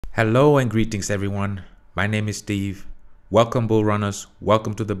Hello and greetings everyone. My name is Steve. Welcome Bull Runners.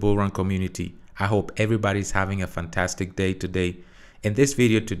 Welcome to the Bull Run community. I hope everybody's having a fantastic day today. In this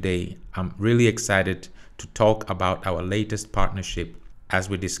video today, I'm really excited to talk about our latest partnership. As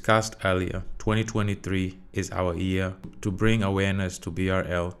we discussed earlier, 2023 is our year to bring awareness to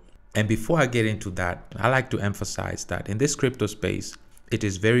BRL. And before I get into that, I like to emphasize that in this crypto space, it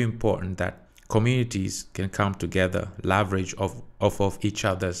is very important that communities can come together, leverage off of each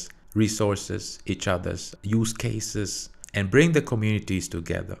other's resources, each other's use cases, and bring the communities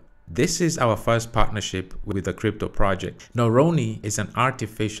together. This is our first partnership with a crypto project. Neuroni is an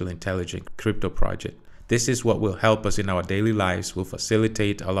artificial intelligence crypto project. This is what will help us in our daily lives, will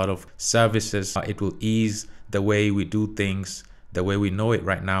facilitate a lot of services. It will ease the way we do things. The way we know it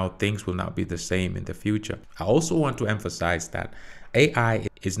right now, things will not be the same in the future. I also want to emphasize that AI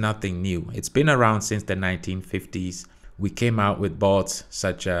is nothing new. It's been around since the 1950s. We came out with bots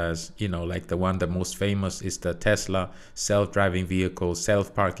such as, like the most famous is the Tesla self-driving vehicles,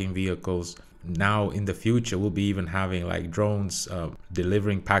 self-parking vehicles. Now in the future, we'll be even having like drones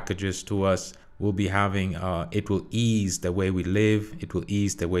delivering packages to us. We'll be having, it will ease the way we live. It will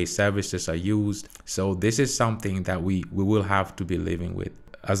ease the way services are used. So this is something that we will have to be living with.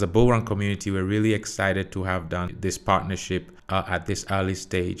 As a Bull Run community, we're really excited to have done this partnership at this early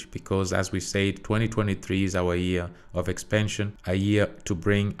stage because, as we said, 2023 is our year of expansion, a year to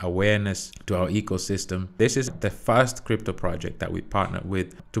bring awareness to our ecosystem. This is the first crypto project that we partnered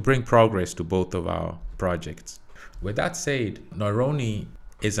with to bring progress to both of our projects. With that said, Neuroni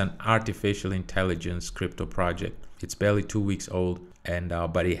is an artificial intelligence crypto project. It's barely 2 weeks old, and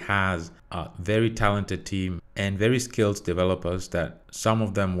but it has a very talented team and very skilled developers that some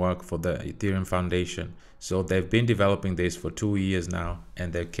of them work for the Ethereum Foundation. So they've been developing this for 2 years now,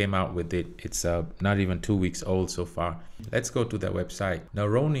 and they came out with it. It's not even 2 weeks old so far. Let's go to their website.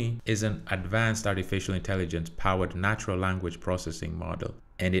 Neuroni is an advanced artificial intelligence powered natural language processing model,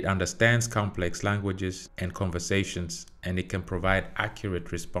 and it understands complex languages and conversations, and it can provide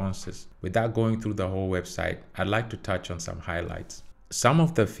accurate responses. Without going through the whole website, I'd like to touch on some highlights. Some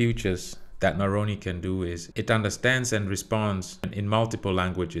of the features that Neuroni can do is it understands and responds in multiple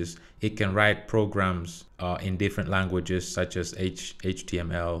languages. It can write programs in different languages such as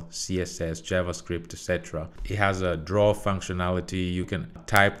HTML, CSS, JavaScript, etc. It has a draw functionality. You can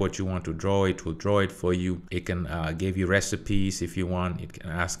type what you want to draw. It will draw it for you. It can give you recipes if you want. It can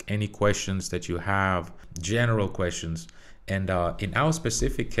ask any questions that you have, general questions. And in our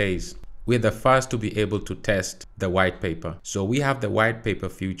specific case, we're the first to be able to test the white paper. So we have the white paper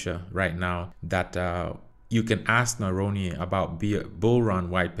feature right now that you can ask Neuroni about Bull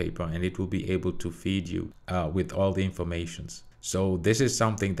Run white paper, and it will be able to feed you with all the informations. So this is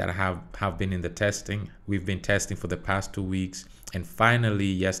something that have been in the testing. We've been testing for the past 2 weeks. And finally,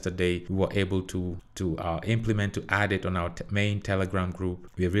 yesterday, we were able to implement, to add it on our main Telegram group.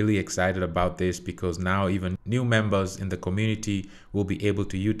 We're really excited about this because now even new members in the community will be able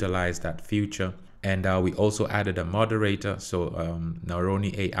to utilize that feature. And we also added a moderator. So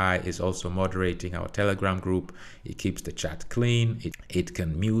Neuroni AI is also moderating our Telegram group. It keeps the chat clean. It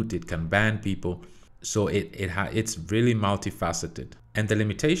can mute, it can ban people. So it's really multifaceted. And the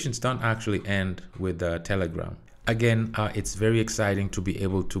limitations don't actually end with Telegram. Again, it's very exciting to be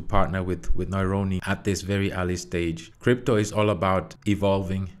able to partner with Neuroni at this very early stage. Crypto is all about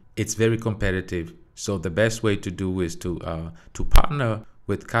evolving. It's very competitive. So the best way to do is to partner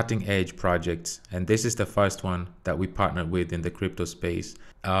with cutting edge projects. And this is the first one that we partnered with in the crypto space.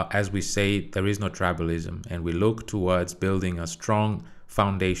 As we say, there is no tribalism, and we look towards building a strong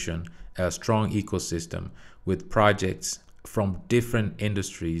foundation, a strong ecosystem with projects from different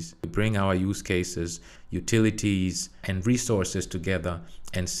industries. We bring our use cases, utilities, and resources together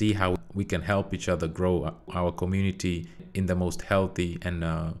and see how we can help each other grow our community in the most healthy and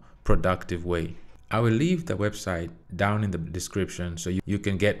productive way. I will leave the website down in the description so you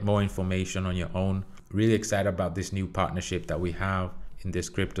can get more information on your own. Really excited about this new partnership that we have in this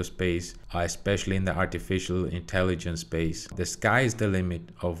crypto space, especially in the artificial intelligence space. The sky is the limit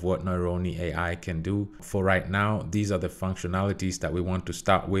of what Neuroni AI can do. For right now, these are the functionalities that we want to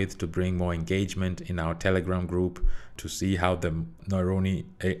start with to bring more engagement in our Telegram group, to see how the Neuroni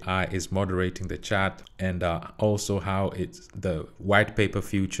AI is moderating the chat, and also how the white paper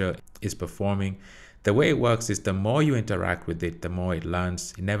future is performing. The way it works is the more you interact with it, the more it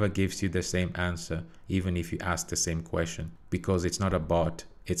learns. It never gives you the same answer, even if you ask the same question, because it's not a bot,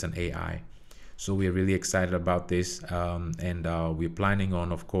 it's an AI. So we're really excited about this, and we're planning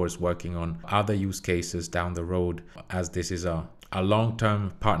on, of course, working on other use cases down the road, as this is a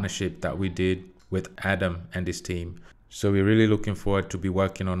long-term partnership that we did with Adam and his team. So we're really looking forward to be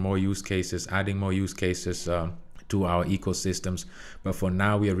working on more use cases, adding more use cases to our ecosystems. But for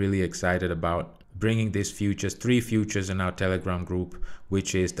now, we are really excited about bringing these futures, 3 futures in our Telegram group,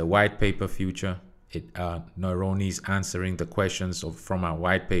 which is the white paper future. Neuroni is answering the questions from our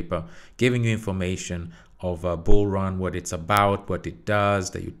white paper, giving you information of Bull Run, what it's about, what it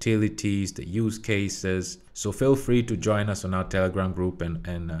does, the utilities, the use cases. So feel free to join us on our Telegram group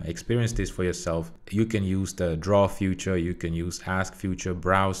and experience this for yourself. You can use the draw future, you can use ask future,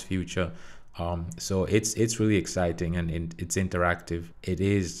 browse future. So it's really exciting, and it's interactive. It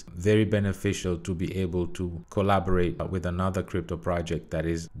is very beneficial to be able to collaborate with another crypto project that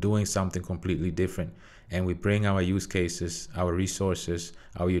is doing something completely different, and we bring our use cases, our resources,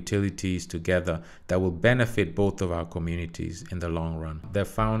 our utilities together that will benefit both of our communities in the long run. The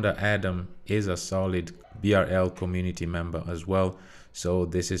founder, Adam, is a solid BRL community member as well. So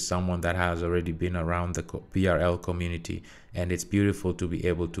this is someone that has already been around the BRL community, and it's beautiful to be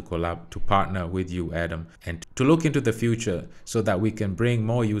able to partner with you, Adam, and to look into the future so that we can bring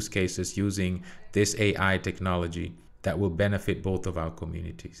more use cases using this AI technology that will benefit both of our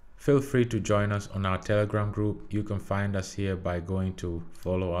communities. Feel free to join us on our Telegram group. You can find us here by going to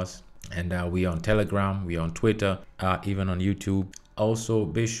follow us, and we on Telegram, we on Twitter, even on YouTube. Also,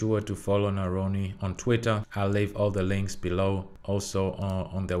 be sure to follow Neuroni on Twitter. I'll leave all the links below. Also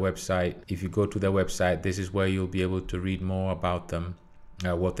on their website. If you go to their website, this is where you'll be able to read more about them,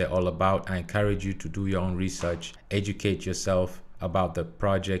 what they're all about. I encourage you to do your own research, educate yourself about the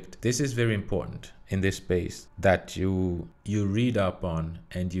project. This is very important in this space, that you read up on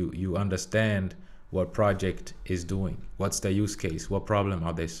and you understand what project is doing, what's the use case, what problem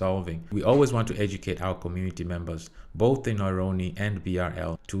are they solving. We always want to educate our community members, both in Neuroni and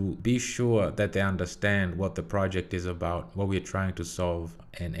BRL, to be sure that they understand what the project is about, what we're trying to solve,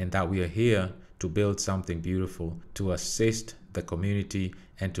 and that we are here to build something beautiful, to assist the community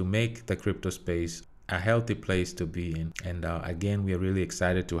and to make the crypto space a healthy place to be in. And again, we are really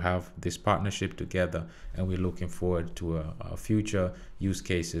excited to have this partnership together, and we're looking forward to a future use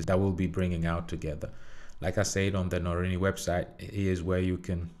cases that we'll be bringing out together. Like I said, on the Neuroni website, here's where you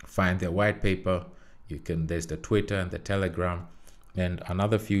can find their white paper. There's the Twitter and the Telegram, and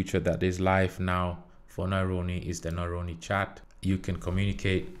another feature that is live now for Neuroni is the Neuroni chat. You can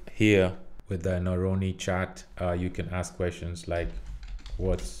communicate here with the Neuroni chat. You can ask questions like,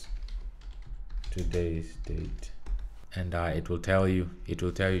 what's today's date, and it will tell you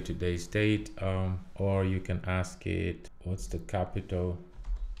today's date, or you can ask it, what's the capital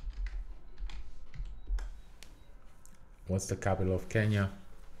of Kenya.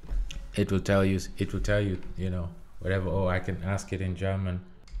 It will tell you, you know, whatever. Oh, I can ask it in German.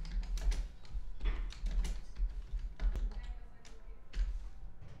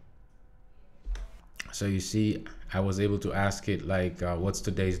 So you see, I was able to ask it like, what's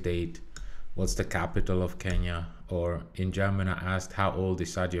today's date, what's the capital of Kenya, or in German I asked, how old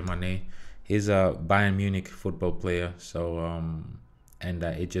is Sadio Mane. He's a Bayern Munich football player. So and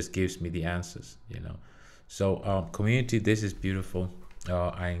it just gives me the answers, you know. So community, this is beautiful.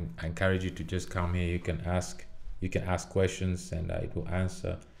 I encourage you to just come here. You can ask questions, and it will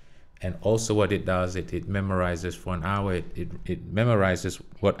answer. And also what it does, it memorizes for an hour. It memorizes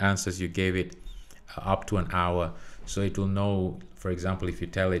what answers you gave it up to an hour. So it will know, for example, if you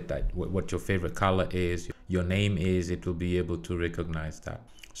tell it that what your favorite color is, your name is, it will be able to recognize that.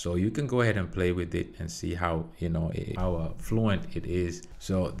 So you can go ahead and play with it and see how, you know, how fluent it is.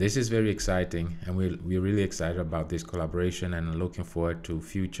 So this is very exciting, and we're really excited about this collaboration, and looking forward to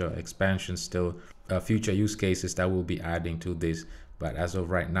future expansions, still future use cases that we'll be adding to this. But as of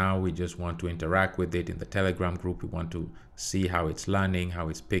right now, we just want to interact with it in the Telegram group. We want to see how it's learning, how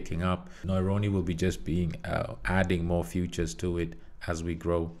it's picking up. Neuroni will be just adding more features to it as we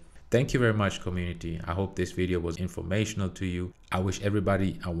grow. Thank you very much, community. I hope this video was informational to you. I wish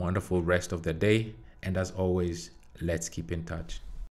everybody a wonderful rest of the day. And as always, let's keep in touch.